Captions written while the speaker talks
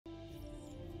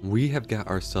We have got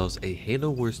ourselves a Halo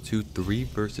Wars 2 3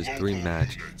 versus 3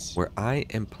 match where I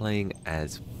am playing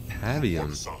as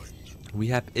Pavium. We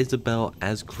have Isabel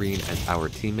as green as our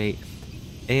teammate,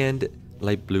 and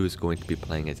light blue is going to be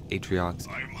playing as Atriox.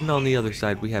 And on the other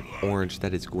side, we have orange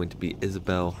that is going to be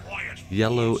Isabel,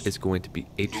 yellow is going to be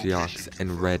Atriox,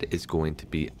 and red is going to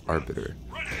be Arbiter.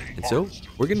 And so,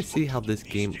 we're going to see how this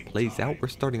game plays out. We're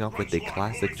starting off with a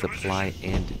classic supply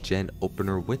and gen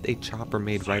opener with a chopper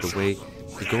made right away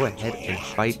to go ahead and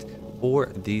fight for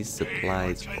these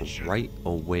supplies right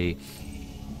away.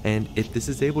 And if this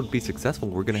is able to be successful,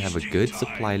 we're going to have a good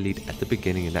supply lead at the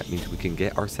beginning, and that means we can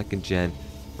get our second gen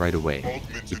right away.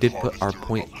 We did put our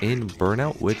point in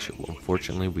burnout, which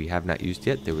unfortunately we have not used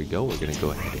yet. There we go. We're going to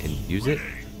go ahead and use it.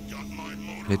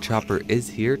 The chopper is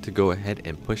here to go ahead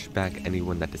and push back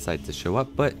anyone that decides to show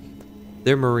up, but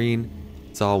their marine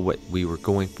saw what we were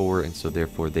going for, and so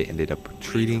therefore they ended up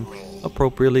retreating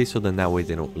appropriately, so then that way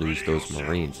they don't lose those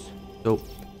marines. So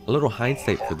a little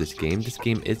hindsight for this game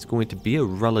is going to be a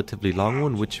relatively long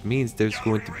one, which means there's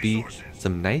going to be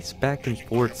some nice back and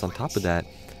forths. On top of that,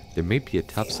 there may be a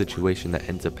tough situation that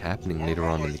ends up happening later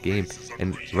on in the game,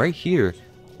 and right here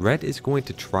red is going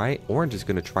to try, orange is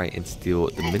going to try and steal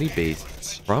the mini base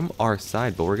from our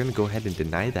side, but we're going to go ahead and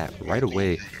deny that right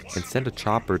away and send a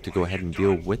chopper to go ahead and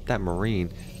deal with that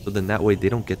marine, so then that way they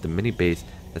don't get the mini base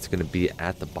that's going to be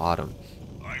at the bottom.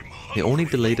 They only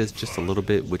delayed us just a little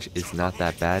bit, which is not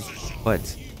that bad,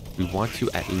 but we want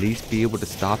to at least be able to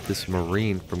stop this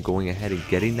marine from going ahead and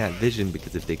getting that vision,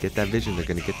 because if they get that vision, they're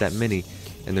going to get that mini,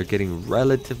 and they're getting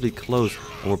relatively close,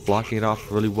 and we're blocking it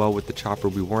off really well with the chopper.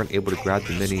 We weren't able to grab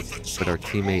the mini, but our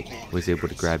teammate was able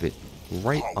to grab it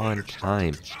right on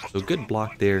time. So good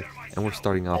block there, and we're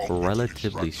starting off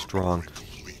relatively strong.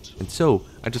 And so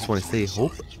I just want to say,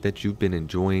 hope that you've been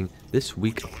enjoying this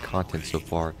week of content so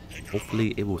far.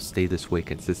 Hopefully it will stay this way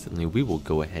consistently. We will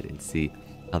go ahead and see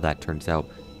how that turns out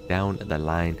down the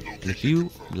line. And if you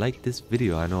like this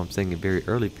video, I know I'm saying it very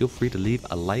early, feel free to leave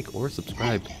a like or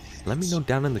subscribe. Let me know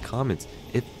down in the comments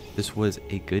if this was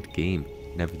a good game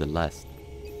nevertheless.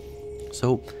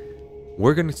 So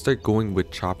we're going to start going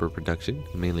with chopper production,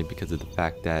 mainly because of the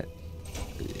fact that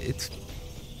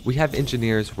we have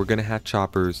engineers, we're going to have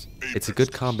choppers. It's a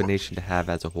good combination to have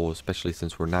as a whole, especially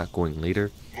since we're not going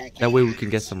later. That way we can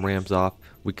get some rams off,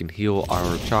 we can heal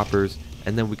our choppers,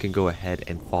 and then we can go ahead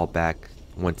and fall back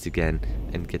once again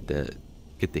and get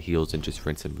the heals and just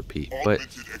rinse and repeat. But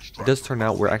it does turn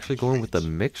out we're actually going with a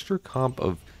mixture comp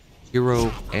of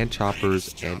hero and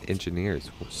choppers and engineers.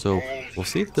 So we'll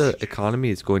see if the economy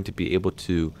is going to be able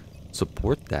to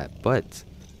support that. But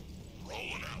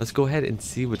let's go ahead and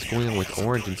see what's going on with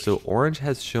orange. And so orange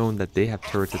has shown that they have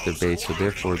turrets at their base, so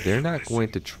therefore they're not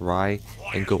going to try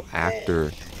and go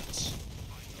after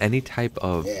any type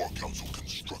of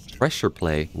pressure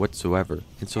play whatsoever.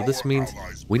 And so this means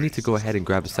we need to go ahead and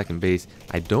grab a second base.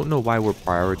 I don't know why we're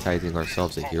prioritizing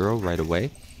ourselves a hero right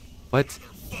away, but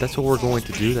that's what we're going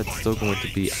to do. That's still going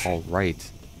to be all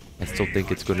right. I still think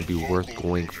it's going to be worth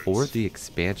going for the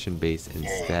expansion base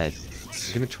instead.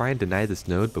 We're going to try and deny this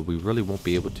node, but we really won't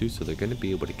be able to, so they're going to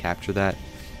be able to capture that.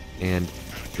 And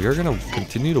we are going to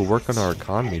continue to work on our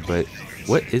economy, but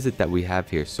what is it that we have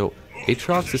here? So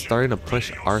Atriox is starting to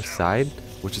push our side,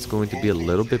 which is going to be a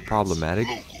little bit problematic.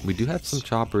 We do have some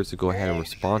choppers to go ahead and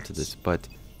respond to this, but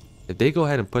if they go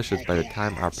ahead and push us by the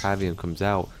time our Pavium comes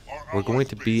out, we're going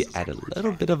to be at a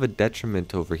little bit of a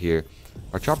detriment over here.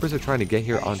 Our choppers are trying to get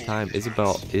here on time.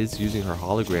 Isabel is using her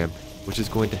hologram, which is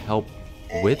going to help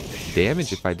with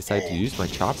damage if I decide to use my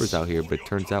choppers out here, but it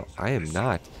turns out I am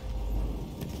not.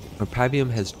 Our Pavium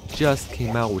has just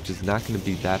came out, which is not going to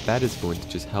be that bad. It's going to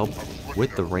just help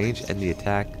with the range and the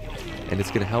attack, and it's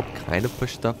going to help kind of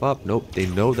push stuff up. Nope, they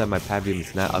know that my Pavium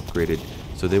is not upgraded,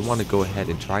 so they want to go ahead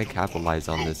and try and capitalize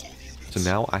on this. So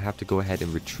now I have to go ahead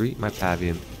and retreat my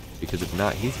Pavium, because if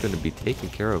not, he's going to be taken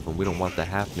care of, and we don't want that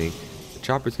happening. The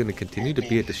chopper is going to continue to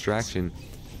be a distraction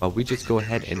while we just go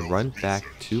ahead and run back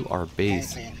to our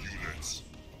base.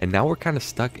 And now we're kind of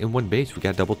stuck in one base. We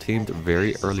got double teamed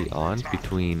very early on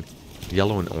between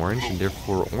yellow and orange, and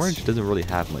therefore orange doesn't really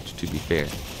have much, to be fair.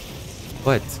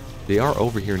 But they are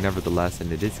over here nevertheless,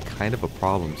 and it is kind of a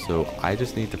problem. So I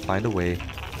just need to find a way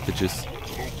to just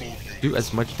do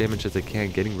as much damage as I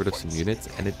can, getting rid of some units,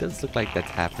 and it does look like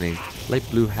that's happening. Light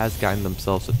blue has gotten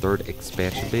themselves a third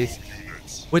expansion base,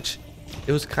 which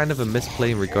it was kind of a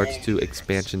misplay in regards to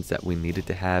expansions that we needed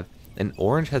to have. And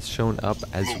orange has shown up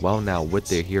as well now with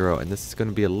their hero, and this is going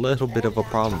to be a little bit of a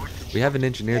problem. We have an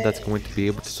engineer that's going to be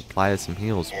able to supply us some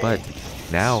heals, but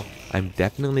now I'm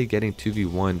definitely getting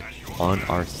 2v1 on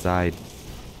our side.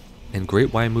 And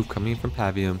great Y move coming in from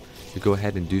Pavium to go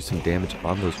ahead and do some damage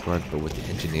on those grunts, but with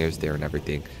the engineers there and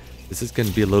everything, this is going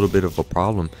to be a little bit of a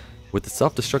problem. With the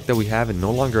self-destruct that we have and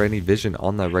no longer any vision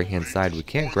on that right-hand side, we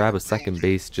can't grab a second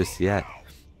base just yet.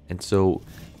 And so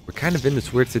we're kind of in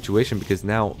this weird situation because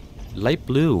now light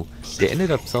blue, they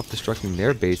ended up self-destructing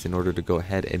their base in order to go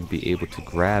ahead and be able to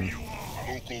grab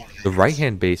the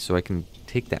right-hand base so I can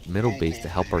take that middle base to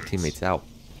help our teammates out.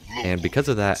 And because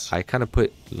of that, I kind of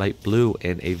put light blue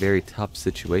in a very tough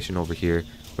situation over here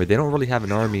where they don't really have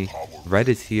an army. Red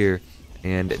is here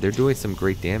and they're doing some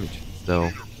great damage.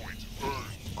 So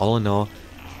all in all,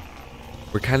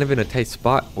 we're kind of in a tight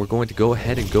spot. We're going to go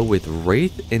ahead and go with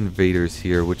Wraith Invaders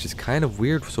here, which is kind of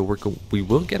weird. So we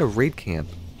will get a raid camp.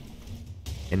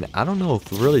 And I don't know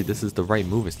if really this is the right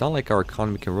move. It's not like our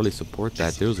economy can really support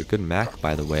that. There was a good Mac,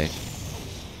 by the way.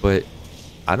 But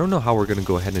I don't know how we're going to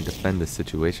go ahead and defend this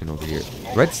situation over here.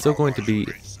 Red's still going to be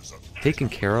taken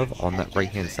care of on that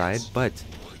right-hand side, but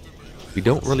we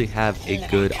don't really have a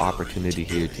good opportunity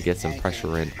here to get some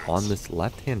pressure in on this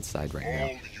left-hand side right now.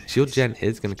 Shield gen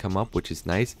is going to come up, which is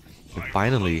nice. And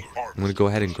finally, I'm going to go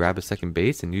ahead and grab a second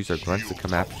base and use our grunts to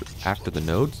come after the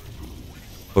nodes.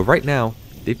 But right now,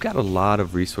 they've got a lot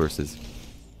of resources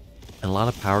and a lot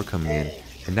of power coming in.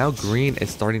 And now green is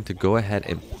starting to go ahead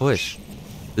and push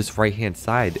this right hand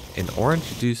side, and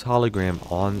orange used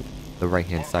hologram on the right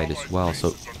hand side as well.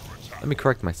 So let me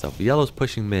correct myself. Yellow's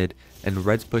pushing mid and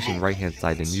red's pushing right hand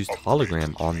side and used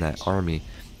hologram on that army.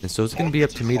 And so it's going to be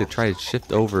up to me to try to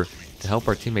shift over to help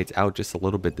our teammates out just a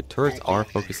little bit. The turrets are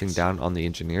focusing down on the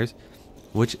engineers,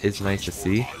 which is nice to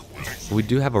see. We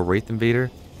do have a Wraith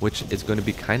Invader, which is going to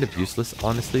be kind of useless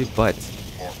honestly, but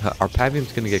our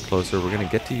Pavium's going to get closer. We're going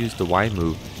to get to use the Y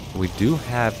move. We do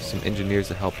have some engineers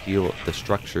to help heal the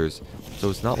structures, so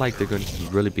it's not like they're going to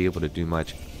really be able to do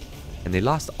much. And they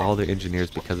lost all their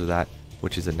engineers because of that,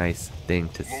 which is a nice thing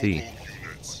to see.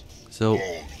 So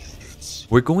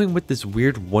we're going with this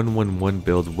weird 1-1-1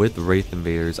 build with Wraith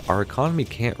Invaders. Our economy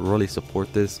can't really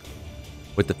support this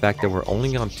with the fact that we're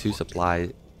only on 2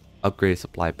 upgraded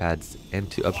supply pads and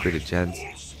 2 upgraded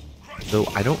gens. So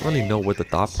I don't really know what the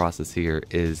thought process here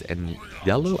is, and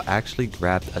yellow actually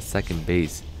grabbed a second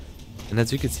base. And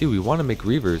as you can see, we want to make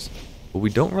Reavers, but we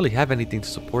don't really have anything to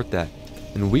support that.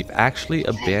 And we've actually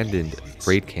abandoned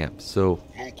raid camp. So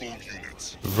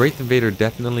Wraith Invader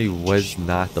definitely was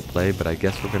not the play, but I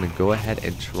guess we're going to go ahead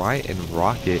and try and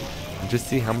rock it and just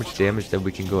see how much damage that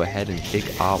we can go ahead and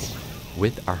take out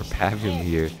with our Pavium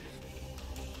here.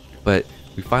 But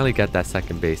we finally got that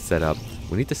second base set up.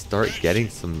 We need to start getting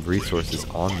some resources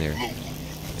on there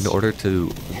in order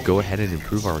to go ahead and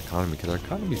improve our economy, because our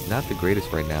economy is not the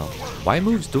greatest right now. Y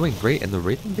move's doing great and the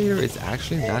Wraith Invader is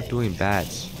actually not doing bad,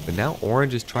 but now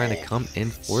orange is trying to come in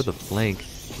for the flank,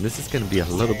 and this is going to be a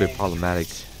little bit problematic.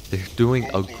 They're doing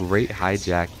a great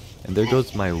hijack, and there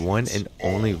goes my one and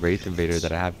only Wraith Invader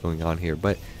that I have going on here,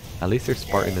 but at least their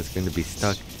Spartan is going to be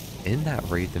stuck in that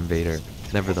Wraith Invader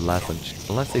nevertheless,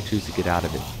 unless they choose to get out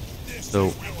of it.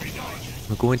 So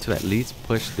we're going to at least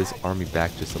push this army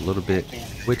back just a little bit,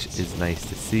 which is nice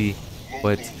to see,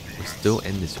 but we're still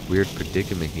in this weird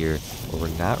predicament here where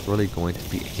we're not really going to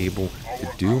be able to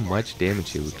do much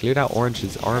damage here. We cleared out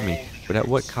orange's army, but at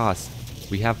what cost?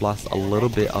 We have lost a little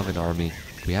bit of an army.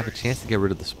 We have a chance to get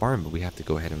rid of the Spartan, but we have to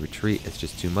go ahead and retreat. It's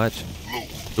just too much.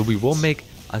 So we will make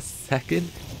a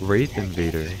second Wraith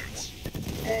Invader,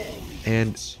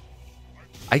 and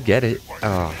I get it.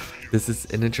 This is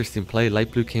an interesting play.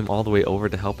 Light blue came all the way over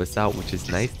to help us out, which is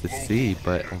nice to see,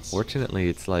 but unfortunately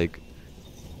it's like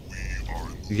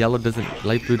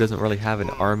light blue doesn't really have an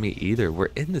army either. We're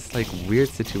in this like weird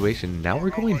situation. Now we're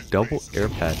going double air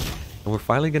pad, and we're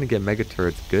finally going to get mega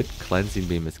turrets. Good cleansing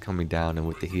beam is coming down, and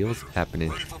with the heals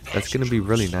happening, that's going to be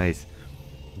really nice.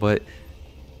 But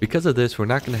because of this, we're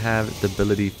not going to have the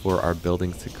ability for our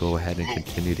buildings to go ahead and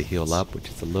continue to heal up, which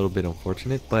is a little bit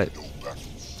unfortunate, but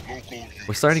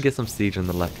we're starting to get some siege on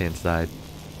the left hand side,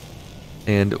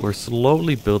 and we're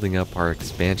slowly building up our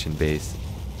expansion base,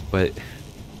 but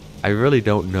I really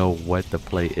don't know what the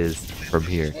play is from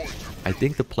here. I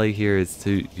think the play here is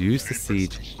to use the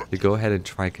siege to go ahead and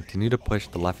try and continue to push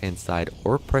the left hand side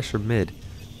or pressure mid,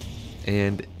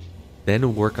 and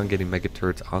then work on getting mega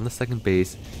turrets on the second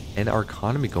base and our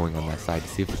economy going on that side to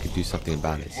see if we can do something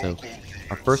about it. So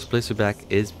our first blisterback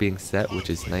is being set, which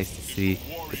is nice to see,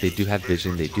 but they do have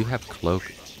vision, they do have cloak.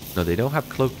 No, they don't have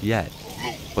cloak yet,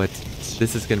 but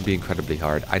this is going to be incredibly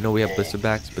hard. I know we have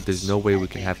blisterbacks, but there's no way we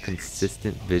can have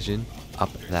consistent vision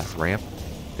up that ramp,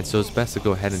 and so it's best to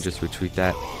go ahead and just retreat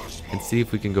that and see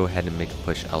if we can go ahead and make a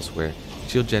push elsewhere.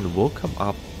 Shield gen will come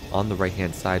up on the right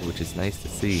hand side, which is nice to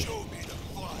see.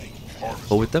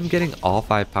 But with them getting all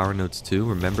 5 power nodes too,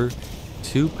 remember,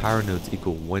 2 power nodes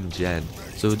equal 1 gen.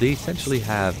 So they essentially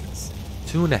have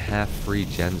 2.5 free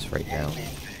gens right now.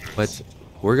 But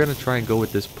we're going to try and go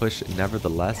with this push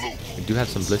nevertheless. We do have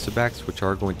some blisterbacks which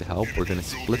are going to help. We're going to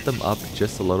split them up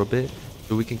just a little bit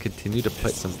so we can continue to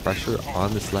put some pressure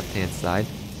on this left hand side.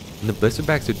 And the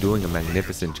blisterbacks are doing a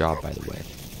magnificent job, by the way.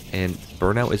 And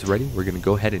burnout is ready. We're going to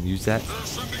go ahead and use that.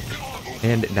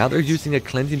 And now they're using a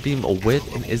cleansing beam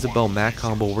with an Isabel Mac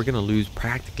combo. We're going to lose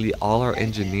practically all our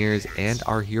engineers, and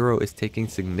our hero is taking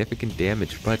significant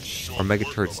damage, but our mega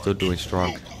turret's still doing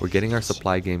strong. We're getting our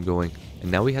supply game going, and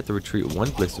now we have to retreat 1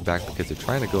 blisterback because they're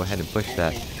trying to go ahead and push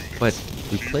that. But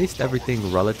we placed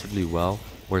everything relatively well,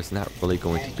 where it's not really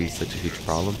going to be such a huge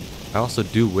problem. I also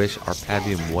do wish our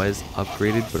Pavium was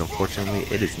upgraded, but unfortunately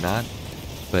it is not.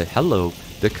 But hello,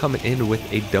 they're coming in with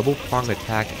a double prong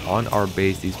attack on our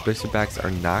base. These blisterbacks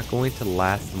are not going to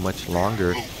last much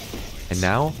longer. And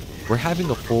now we're having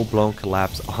a full-blown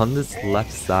collapse on this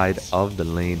left side of the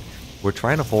lane. We're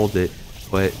trying to hold it,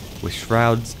 but with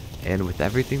shrouds and with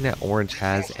everything that orange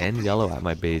has and yellow at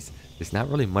my base, there's not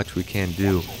really much we can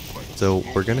do. So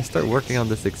we're going to start working on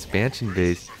this expansion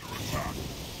base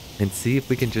and see if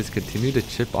we can just continue to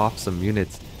chip off some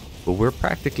units. But we're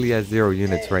practically at 0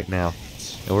 units right now.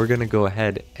 And we're going to go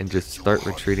ahead and just start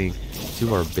retreating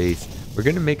to our base. We're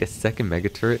going to make a second mega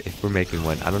turret if we're making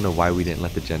one. I don't know why we didn't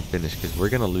let the gen finish because we're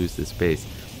going to lose this base.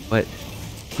 But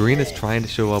green is trying to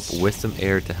show up with some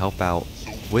air to help out,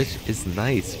 which is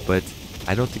nice, but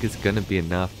I don't think it's going to be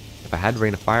enough. If I had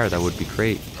Rain of Fire, that would be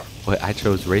great, but I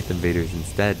chose Wraith Invaders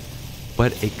instead.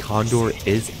 But a Condor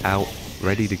is out,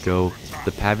 ready to go.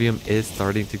 The Pavium is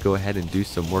starting to go ahead and do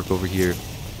some work over here.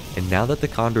 And now that the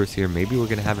Condor is here, maybe we're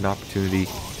going to have an opportunity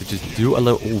to just do a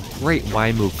little great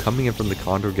Y move coming in from the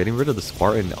Condor, getting rid of the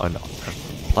Spartan on a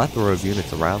plethora of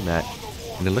units around that.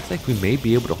 And it looks like we may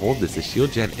be able to hold this. The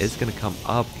shield gen is going to come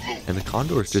up, and the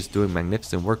Condor is just doing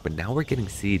magnificent work. But now we're getting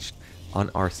sieged on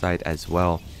our side as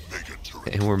well.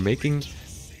 And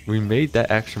we made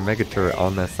that extra mega turret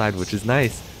on that side, which is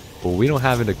nice. But we don't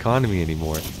have an economy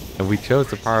anymore. And we chose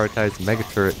to prioritize mega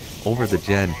turret over the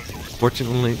gen.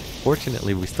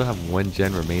 Fortunately, we still have 1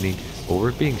 gen remaining, but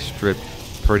we're being stripped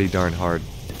pretty darn hard.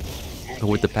 But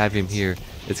with the Pavium here,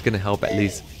 it's going to help at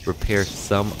least repair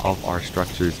some of our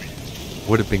structures.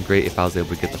 Would have been great if I was able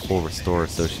to get the full restore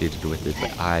associated with it,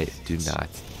 but I do not.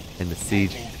 And the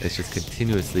siege is just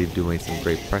continuously doing some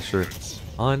great pressure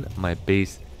on my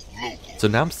base. So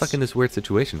now I'm stuck in this weird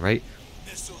situation, right?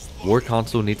 War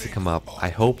console needs to come up. I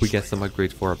hope we get some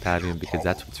upgrades for our Pavium because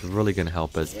that's what's really going to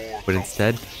help us. But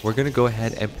instead, we're going to go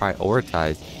ahead and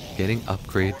prioritize getting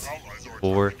upgrades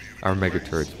for our mega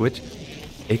turrets, which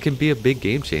it can be a big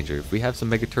game changer. If we have some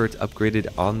mega turrets upgraded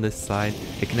on this side,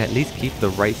 it can at least keep the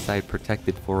right side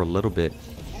protected for a little bit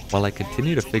while I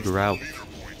continue to figure out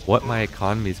what my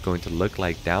economy is going to look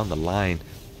like down the line.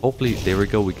 Hopefully, there we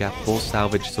go, we got full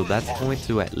salvage, so that's going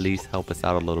to at least help us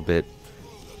out a little bit.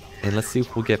 And let's see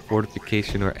if we'll get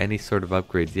fortification or any sort of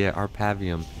upgrades. Yeah, our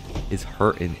Pavium is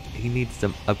hurting. He needs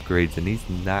some upgrades and he's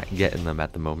not getting them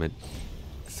at the moment.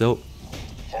 So,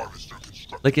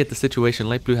 looking at the situation,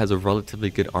 light blue has a relatively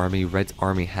good army. Red's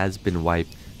army has been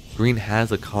wiped. Green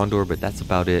has a Condor, but that's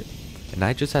about it. And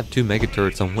I just have 2 mega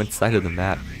turrets on one side of the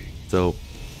map. So,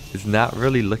 it's not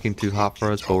really looking too hot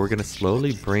for us, but we're going to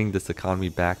slowly bring this economy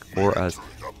back for us.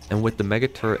 And with the mega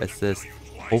turret assist,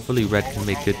 hopefully Red can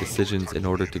make good decisions in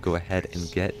order to go ahead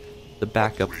and get the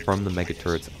backup from the mega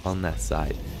turrets on that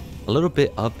side. A little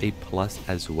bit of a plus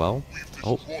as well.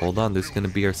 Oh, hold on, there's going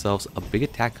to be ourselves a big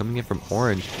attack coming in from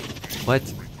orange, but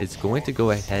it's going to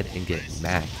go ahead and get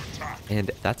macked. And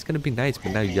that's going to be nice,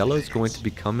 but now yellow is going to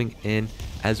be coming in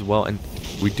as well. And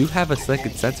we do have a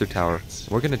second sensor tower.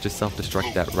 We're going to just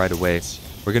self-destruct that right away.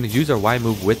 We're going to use our Y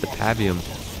move with the Pavium,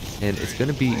 and it's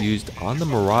going to be used on the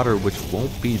Marauder, which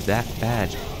won't be that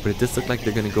bad. But it does look like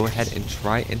they're going to go ahead and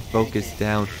try and focus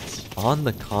down on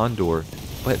the Condor.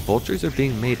 But vultures are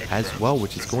being made as well,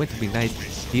 which is going to be nice.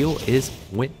 Steel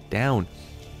went down.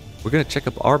 We're going to check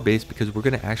up our base because we're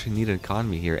going to actually need an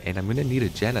economy here. And I'm going to need a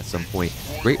gen at some point.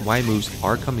 Great Y moves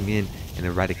are coming in, and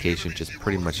Eradication just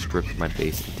pretty much stripped my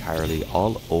base entirely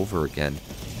all over again.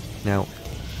 Now,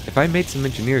 if I made some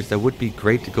engineers, that would be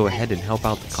great to go ahead and help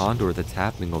out the Condor that's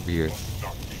happening over here.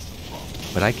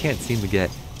 But I can't seem to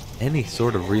get any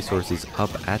sort of resources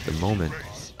up at the moment.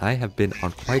 I have been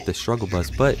on quite the struggle bus,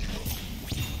 but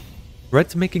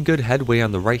Red's making good headway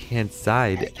on the right hand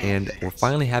side, and we're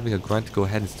finally having a grunt to go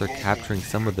ahead and start capturing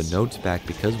some of the nodes back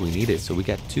because we need it. So we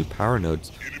got 2 power nodes,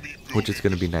 which is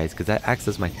going to be nice because that acts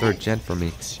as my 3rd gen for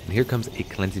me. And here comes a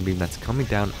cleansing beam that's coming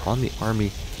down on the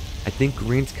army. I think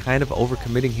green's kind of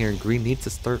overcommitting here, and green needs to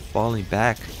start falling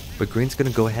back. But green's going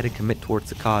to go ahead and commit towards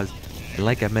the cause. And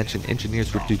like I mentioned,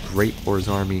 engineers would do great for his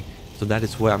army. So that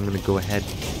is what I'm going to go ahead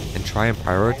and try and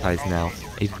prioritize now.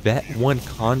 A Vet 1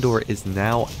 Condor is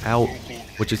now out,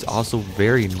 which is also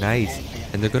very nice.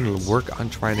 And they're going to work on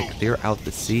trying to clear out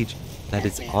the siege that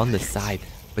is on the side.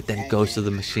 But then Ghost of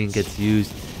the Machine gets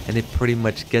used, and it pretty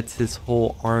much gets his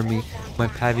whole army. My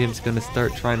Pavium's going to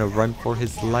start trying to run for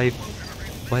his life,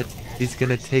 but he's going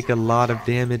to take a lot of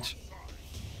damage.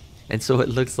 And so it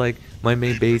looks like my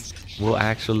main base will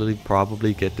actually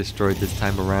probably get destroyed this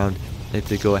time around if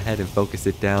they go ahead and focus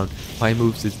it down. My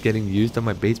moves is getting used on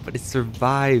my base, but it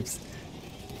survives.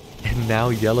 And now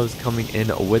yellow's coming in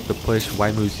with the push.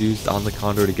 Y moves used on the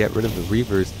Condor to get rid of the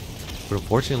Reavers, but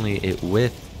unfortunately it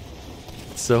whiffed.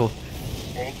 So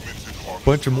a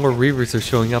bunch of more Reavers are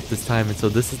showing up this time, and so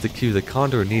this is the cue. The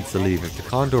Condor needs to leave. If the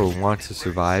Condor wants to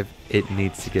survive, it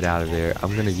needs to get out of there.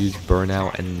 I'm going to use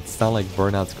Burnout, and it's not like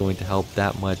Burnout's going to help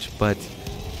that much, but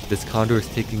this Condor is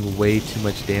taking way too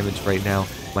much damage right now.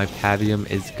 My Pavium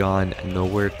is gone,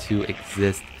 nowhere to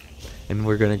exist. And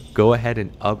we're going to go ahead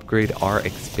and upgrade our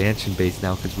expansion base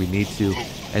now because we need to.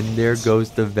 And there goes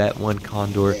the Vet 1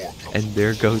 Condor, and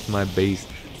there goes my base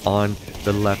on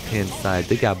the left hand side.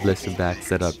 They got blister back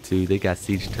set up too. They got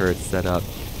siege turrets set up.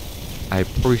 I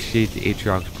appreciate the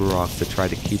Atriox Burox to try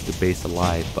to keep the base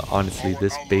alive, but honestly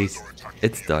this base,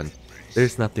 it's done.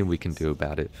 There's nothing we can do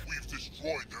about it.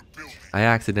 I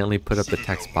accidentally put up the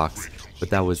text box,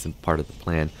 but that wasn't part of the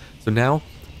plan. So now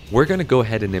we're going to go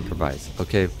ahead and improvise.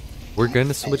 Okay, we're going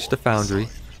to switch to Foundry.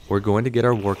 We're going to get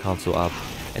our war console up,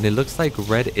 and it looks like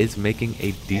red is making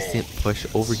a decent push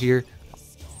over here.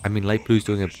 I mean, light blue's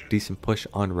doing a decent push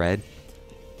on red.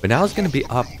 But now it's going to be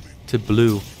up to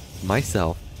blue,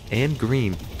 myself, and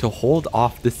green to hold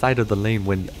off this side of the lane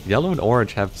when yellow and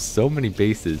orange have so many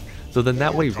bases. So then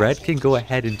that way red can go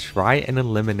ahead and try and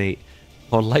eliminate,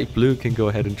 or light blue can go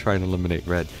ahead and try and eliminate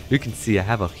red. You can see I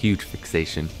have a huge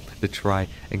fixation to try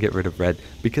and get rid of red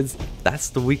because that's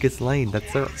the weakest lane.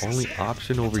 That's their only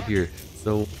option over here.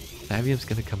 So Pavium's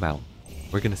going to come out.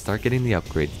 We're going to start getting the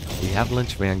upgrades. We have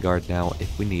Lynch Vanguard now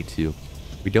if we need to.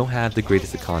 We don't have the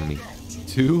greatest economy.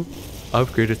 2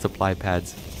 upgraded supply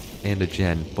pads and a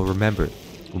gen. But remember,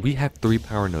 we have 3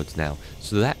 power nodes now.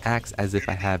 So that acts as if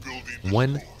I have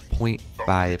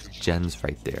 1.5 gens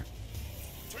right there.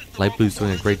 Light blue's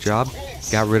doing a great job.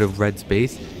 Got rid of red's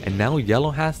base. And now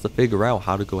yellow has to figure out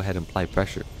how to go ahead and apply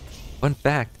pressure. Fun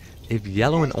fact, if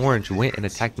yellow and orange went and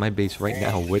attacked my base right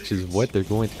now, which is what they're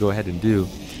going to go ahead and do,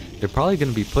 they're probably going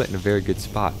to be put in a very good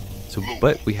spot. So,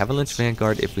 but we have a Lynch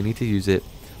Vanguard if we need to use it.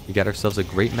 We got ourselves a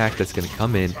great Mac that's going to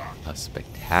come in. A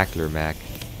spectacular Mac.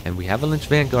 And we have a Lynch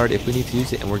Vanguard if we need to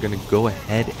use it. And we're going to go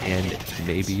ahead and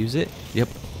maybe use it. Yep,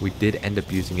 we did end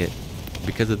up using it.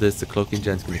 Because of this, the Cloaking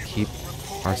Gen's going to keep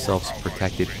ourselves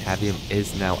protected. Pavium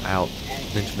is now out.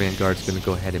 Lynch Vanguard's going to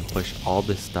go ahead and push all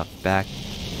this stuff back.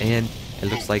 And it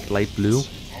looks like light blue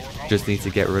just needs to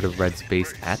get rid of red's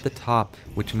base at the top,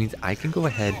 which means I can go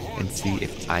ahead and see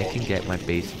if I can get my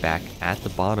base back at the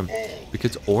bottom,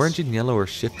 because orange and yellow are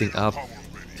shifting up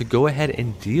to go ahead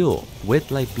and deal with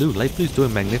light blue. Light blue's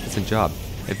doing a magnificent job.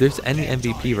 If there's any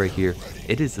MVP right here,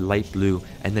 it is light blue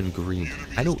and then green.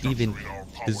 I don't even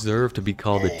deserve to be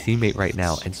called a teammate right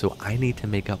now, and so I need to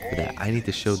make up for that. I need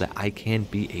to show that I can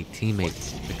be a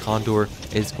teammate. The Condor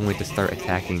is going to start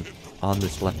attacking on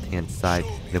this left hand side,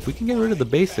 and if we can get rid of the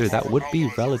base there, that would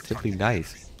be relatively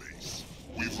nice.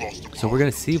 So we're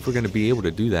going to see if we're going to be able to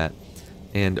do that,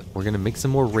 and we're going to make some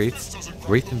more Wraiths.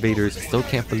 Wraith Invaders, still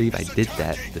can't believe I did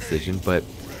that decision, but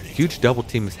huge double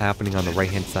team is happening on the right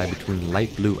hand side between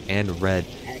light blue and red,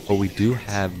 but we do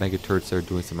have Mega Turrets that are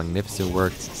doing some magnificent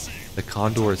work. The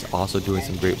Condor is also doing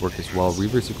some great work as well.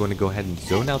 Reavers are going to go ahead and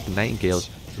zone out the Nightingales,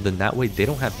 so then that way they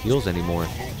don't have heals anymore.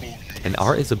 And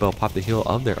our Isabel popped a heal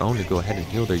of their own to go ahead and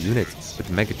heal their units, but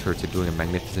the Mega Turrets are doing a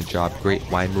magnificent job. Great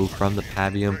Y move from the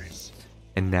Pavium.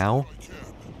 And now,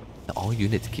 all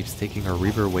units keeps taking our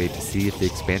Reaver away to see if the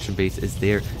expansion base is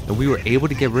there. And we were able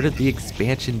to get rid of the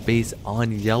expansion base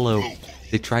on yellow.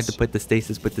 They tried to put the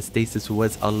stasis, but the stasis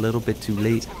was a little bit too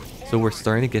late. So we're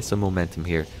starting to get some momentum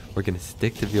here. We're going to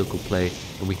stick to vehicle play,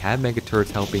 and we have Mega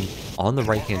Turrets helping on the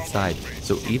right hand side.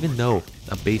 So even though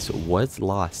a base was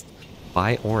lost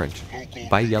by orange,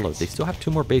 by yellow, they still have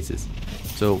 2 more bases.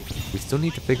 So we still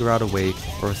need to figure out a way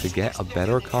for us to get a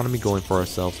better economy going for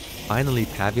ourselves. Finally,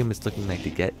 Pavium is looking like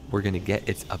we're going to get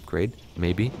its upgrade,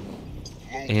 maybe.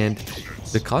 And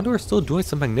the Condor is still doing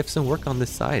some magnificent work on this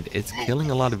side. It's killing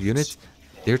a lot of units.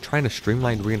 They're trying to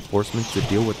streamline reinforcements to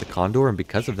deal with the Condor, and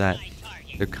because of that,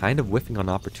 they're kind of whiffing on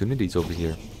opportunities over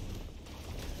here.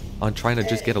 on trying to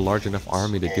just get a large enough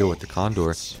army to deal with the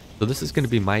Condor. So this is going to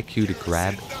be my cue to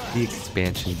grab the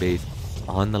expansion base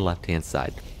on the left-hand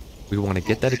side. We want to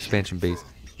get that expansion base,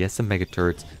 get some mega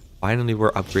turrets. Finally,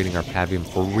 we're upgrading our Pavium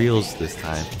for reals this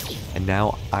time. And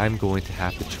now I'm going to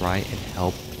have to try and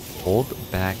help hold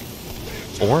back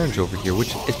Orange over here,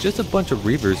 which is just a bunch of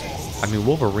Reavers. I mean,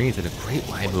 Wolverines and a great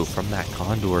line move from that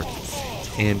Condor.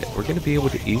 And we're going to be able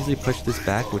to easily push this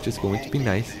back, which is going to be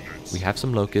nice. We have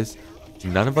some Locusts.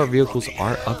 None of our vehicles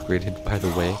are upgraded, by the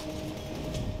way.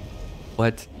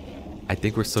 But I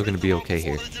think we're still going to be okay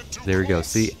here. There we go.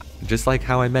 See, just like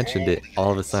how I mentioned it,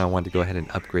 all of a sudden I wanted to go ahead and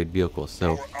upgrade vehicles.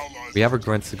 So we have our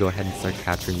grunts to go ahead and start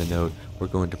capturing the node. We're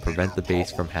going to prevent the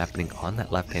base from happening on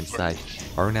that left-hand side.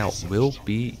 Burnout will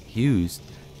be used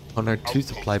on our 2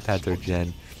 supply pads or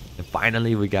gen. And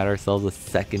finally, we got ourselves a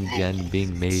second gen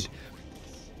being made.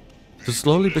 So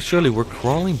slowly but surely, we're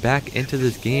crawling back into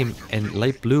this game, and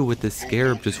Light Blue with this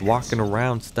Scarab just walking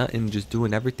around, stunting, just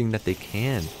doing everything that they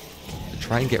can to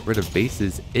try and get rid of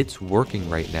bases. It's working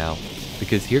right now,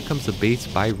 because here comes a base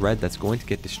by Red that's going to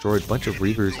get destroyed. A bunch of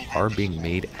Reavers are being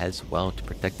made as well to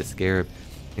protect the Scarab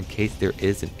in case there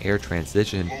is an air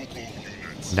transition.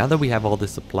 Now that we have all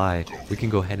this supply, we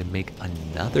can go ahead and make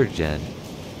another gen.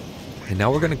 And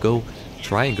now we're going to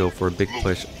try and go for a big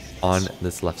push on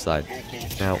this left side.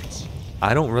 Now,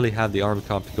 I don't really have the army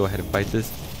comp to go ahead and fight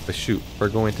this, but shoot, we're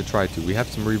going to try to. We have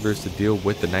some Reavers to deal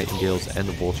with the Nightingales and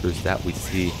the Vultures that we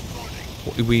see.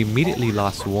 We immediately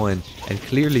lost one, and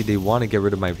clearly they want to get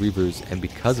rid of my Reavers, and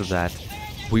because of that,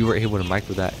 we were able to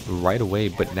micro that right away.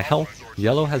 But now,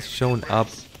 Yellow has shown up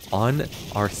on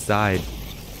our side.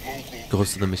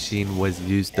 Ghost of the Machine was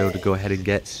used though to go ahead and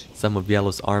get some of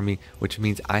Yellow's army, which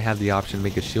means I have the option to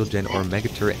make a shield gen or a mega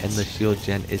turret, and the shield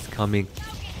gen is coming.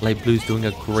 Light Blue's doing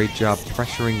a great job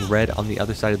pressuring Red on the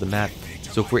other side of the map.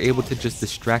 So if we're able to just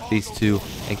distract these two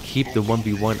and keep the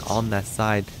 1v1 on that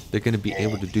side, they're going to be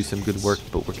able to do some good work,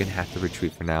 but we're going to have to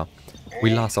retreat for now. We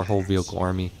lost our whole vehicle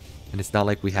army, and it's not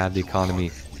like we have the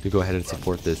economy to go ahead and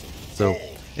support this. So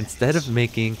instead of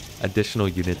making additional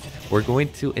units, we're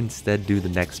going to instead do the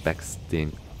next best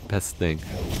thing,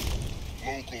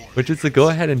 which is to go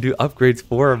ahead and do upgrades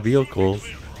for our vehicles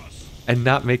and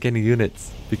not make any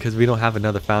units, because we don't have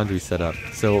another foundry set up.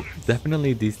 So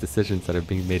definitely these decisions that are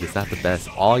being made is not the best.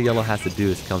 All Yellow has to do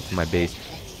is come to my base.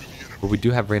 But we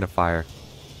do have Rain of Fire.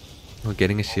 We're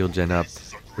getting a shield gen up.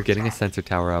 We're getting a sensor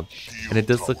tower up. And it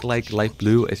does look like Light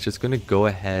Blue is just going to go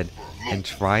ahead and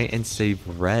try and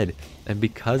save Red. And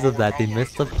because of that, they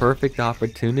missed the perfect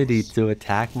opportunity to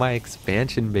attack my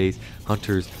expansion base.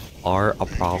 Hunters are a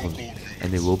problem,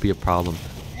 and they will be a problem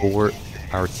for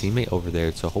our teammate over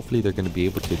there. So hopefully they're going to be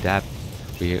able to adapt.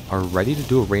 We are ready to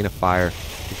do a Rain of Fire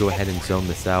to go ahead and zone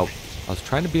this out. I was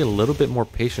trying to be a little bit more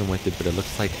patient with it, but it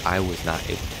looks like I was not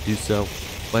able to do so.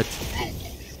 But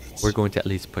we're going to at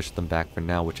least push them back for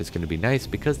now, which is going to be nice,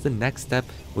 because the next step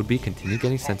would be continue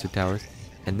getting sensor towers,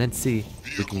 and then see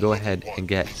if we can go ahead and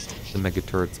get the mega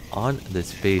turrets on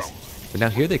this base. But now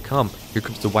here they come. Here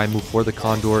comes the Y move for the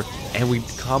Condor, and we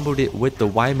comboed it with the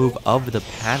Y move of the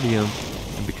Pavium.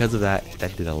 And because of that,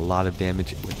 that did a lot of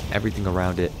damage with everything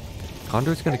around it.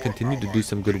 Condor is going to continue to do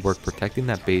some good work protecting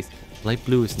that base. Light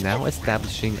Blue is now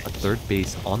establishing a third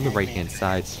base on the right hand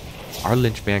side. Our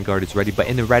Lynch Vanguard is ready, but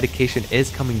an eradication is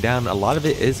coming down. A lot of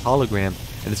it is hologram,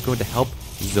 and it's going to help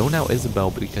zone out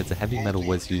Isabel, because the heavy metal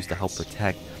was used to help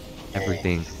protect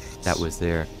everything that was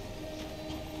there.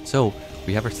 So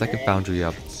we have our second foundry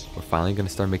up. We're finally going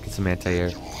to start making some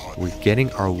anti-air. We're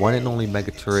getting our one and only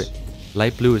mega turret.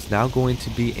 Light Blue is now going to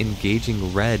be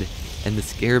engaging Red, and the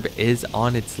Scarab is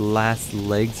on its last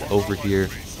legs over here.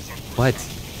 But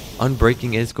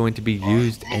Unbreaking is going to be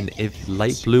used, and if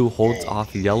Light Blue holds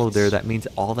off Yellow there, that means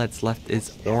all that's left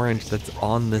is Orange that's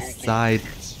on this side.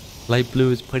 Light Blue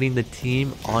is putting the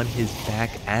team on his back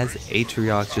as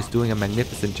Atriox, just doing a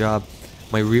magnificent job.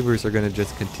 My Reavers are going to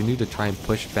just continue to try and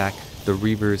push back the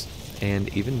Reavers,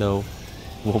 and even though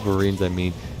Wolverines, I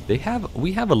mean,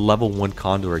 we have a level 1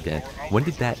 Condor again. When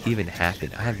did that even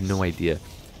happen? I have no idea.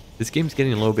 This game's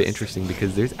getting a little bit interesting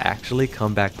because there's actually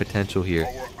comeback potential here.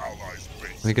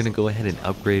 We're going to go ahead and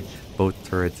upgrade both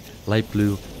turrets. Light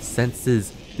Blue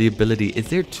senses the ability. Is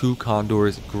there 2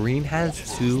 Condors? Green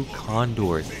has 2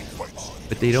 Condors,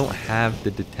 but they don't have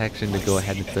the detection to go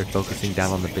ahead and start focusing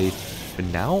down on the base. But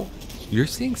now you're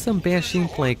seeing some Banshee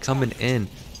play coming in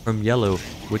from Yellow,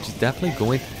 which is definitely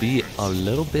going to be a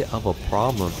little bit of a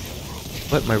problem.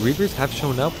 But my Reavers have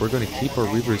shown up. We're going to keep our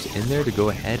Reavers in there to go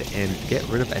ahead and get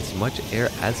rid of as much air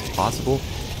as possible.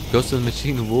 Ghost of the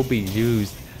Machine will be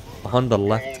used on the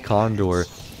left Condor.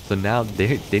 So now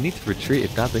they need to retreat.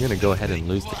 If not, they're going to go ahead and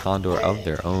lose the Condor of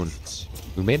their own.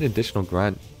 We made an additional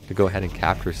grunt to go ahead and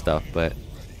capture stuff, but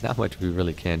not much we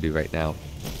really can do right now.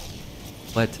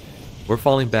 But we're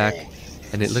falling back,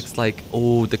 and it looks like,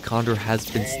 oh, the Condor has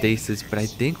been stasis, but I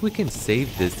think we can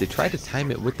save this. They tried to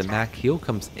time it with the Mac. Heal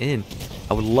comes in.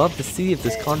 I would love to see if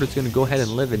this Condor is going to go ahead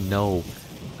and live, and no.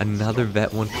 Another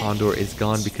Vet 1 Condor is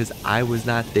gone because I was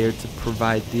not there to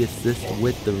provide the assist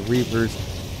with the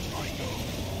Reavers.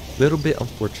 Little bit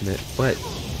unfortunate, but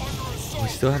we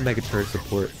still have Mega Turret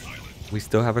support. We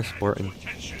still have our Spartan,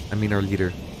 our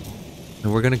leader.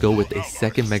 And we're going to go with a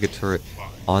second Mega Turret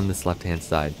on this left-hand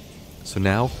side. So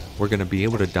now we're going to be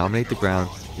able to dominate the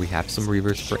ground. We have some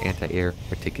Reavers for anti-air.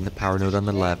 We're taking the power node on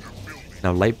the left.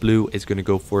 Now light blue is going to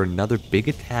go for another big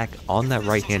attack on that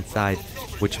right-hand side,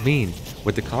 which means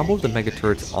with the combo of the Mega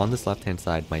Turrets on this left-hand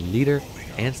side, my leader,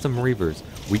 and some Reavers,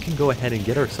 we can go ahead and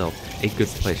get ourselves a good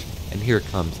push. And here it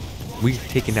comes. We've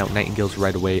taken out Nightingales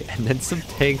right away, and then some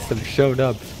tanks have showed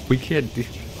up. We can't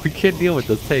deal with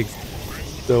those tanks.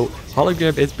 So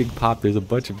hologram is being popped. There's a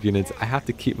bunch of units. I have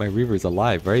to keep my Reavers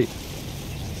alive, right?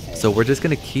 So we're just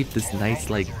gonna keep this nice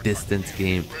distance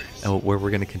game where we're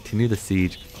gonna continue the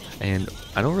siege. And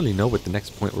I don't really know what the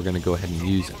next point we're gonna go ahead and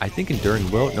use. I think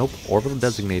Enduring Will. Nope, Orbital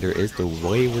Designator is the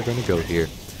way we're gonna go here.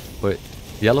 But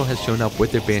yellow has shown up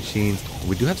with their Banshees.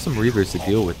 We do have some Reavers to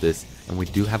deal with this. And we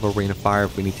do have a Rain of Fire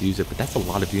if we need to use it, but that's a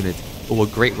lot of units. Oh, a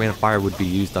great Rain of Fire would be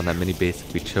used on that mini base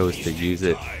if we chose to use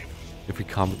it. If we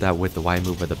combo that with the Y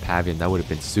move of the Pavium, that would have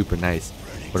been super nice.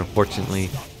 But unfortunately,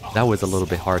 that was a little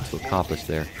bit hard to accomplish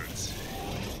there.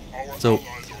 So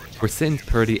we're sitting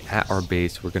pretty at our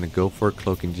base. We're going to go for a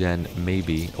Cloaking Gen,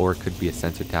 maybe, or it could be a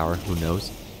Sensor Tower, who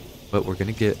knows. But we're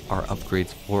going to get our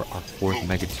upgrades for our 4th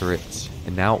Mega Turret.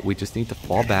 And now we just need to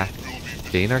fall back,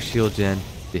 stay in our Shield Gen.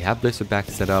 They have Blister back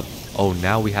set up. Oh,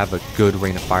 now we have a good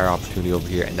Rain of Fire opportunity over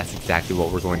here, and that's exactly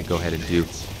what we're going to go ahead and do.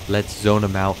 Let's zone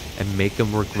them out and make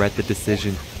them regret the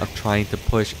decision of trying to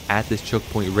push at this choke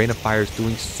point. Rain of Fire is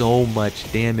doing so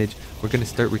much damage. We're going to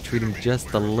start retreating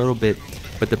just a little bit,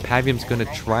 but the Pavium's going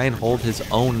to try and hold his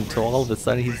own until all of a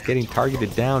sudden he's getting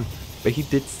targeted down. But he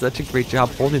did such a great job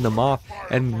holding them off,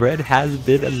 and red has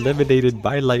been eliminated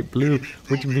by light blue,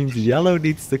 which means yellow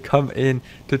needs to come in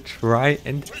to try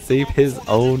and save his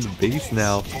own base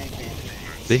now.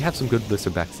 They have some good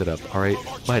blister back set up, alright,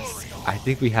 but I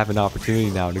think we have an opportunity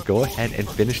now to go ahead and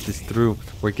finish this through.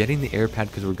 We're getting the air pad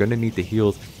because we're going to need the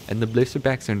heals, and the blister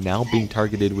backs are now being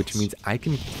targeted, which means I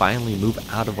can finally move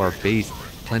out of our base.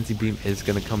 Cleansing Beam is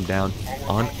going to come down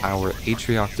on our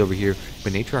Atriox over here.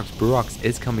 But Atriox Bruox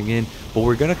is coming in. But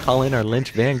we're going to call in our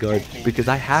Lynch Vanguard because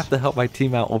I have to help my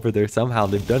team out over there somehow.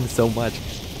 They've done so much.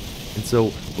 And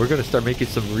so we're going to start making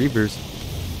some Reavers.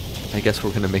 I guess we're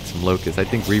going to make some Locusts. I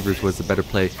think Reavers was the better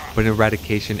play. But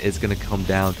Eradication is going to come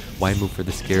down. Y move for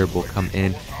the Scarab will come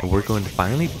in. And we're going to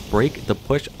finally break the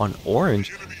push on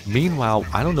orange. Meanwhile,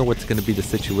 I don't know what's going to be the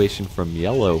situation from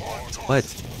yellow. But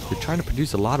they're trying to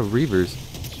produce a lot of Reavers.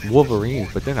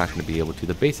 Wolverines, but they're not going to be able to.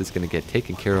 The base is going to get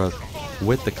taken care of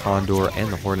with the Condor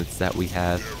and the Hornets that we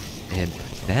have. And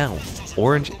now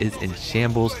orange is in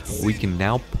shambles. We can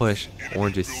now push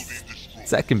orange's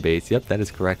second base. Yep, that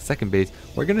is correct, second base.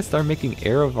 We're going to start making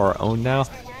air of our own now.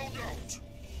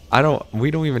 We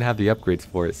don't even have the upgrades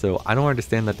for it, so I don't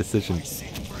understand that decision.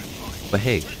 But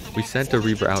hey, we sent a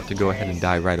Reaver out to go ahead and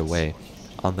die right away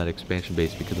on that expansion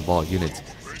base because of all units.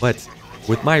 But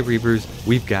with my Reavers,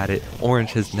 we've got it.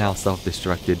 Orange has now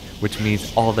self-destructed, which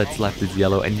means all that's left is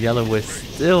yellow, and yellow is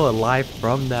still alive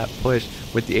from that push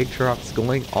with the Atriox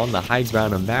going on the high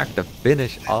ground and Mac to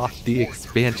finish off the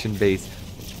expansion base.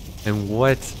 And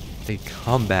what a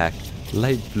comeback.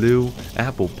 Light blue,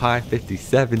 Apple Pie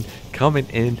 57 coming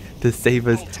in to save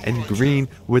us, and green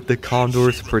with the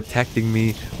Condors protecting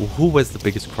me. Who was the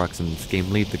biggest crux in this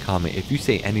game? Leave the comment. If you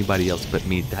say anybody else but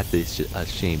me, that is a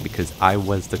shame because I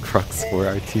was the crux for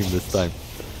our team this time.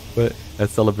 But a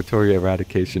celebratory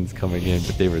eradication's coming in,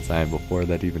 but they resign before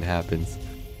that even happens.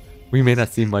 We may not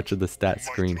see much of the stat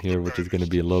screen here, which is going to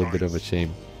be a little bit of a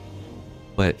shame.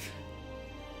 But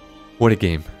what a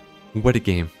game. What a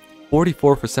game.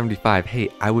 44 for 75. Hey,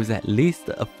 I was at least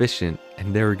efficient.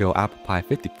 And there we go. Apple Pie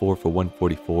 54 for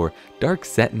 144. Dark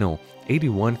Sentinel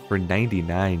 81 for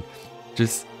 99.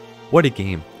 Just what a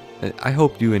game. I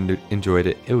hope you enjoyed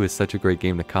it. It was such a great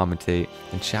game to commentate.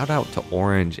 And shout out to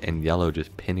Orange and Yellow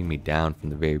just pinning me down from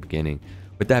the very beginning.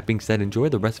 With that being said, enjoy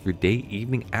the rest of your day,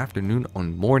 evening, afternoon, or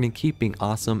morning. Keep being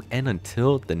awesome. And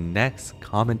until the next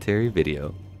commentary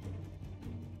video.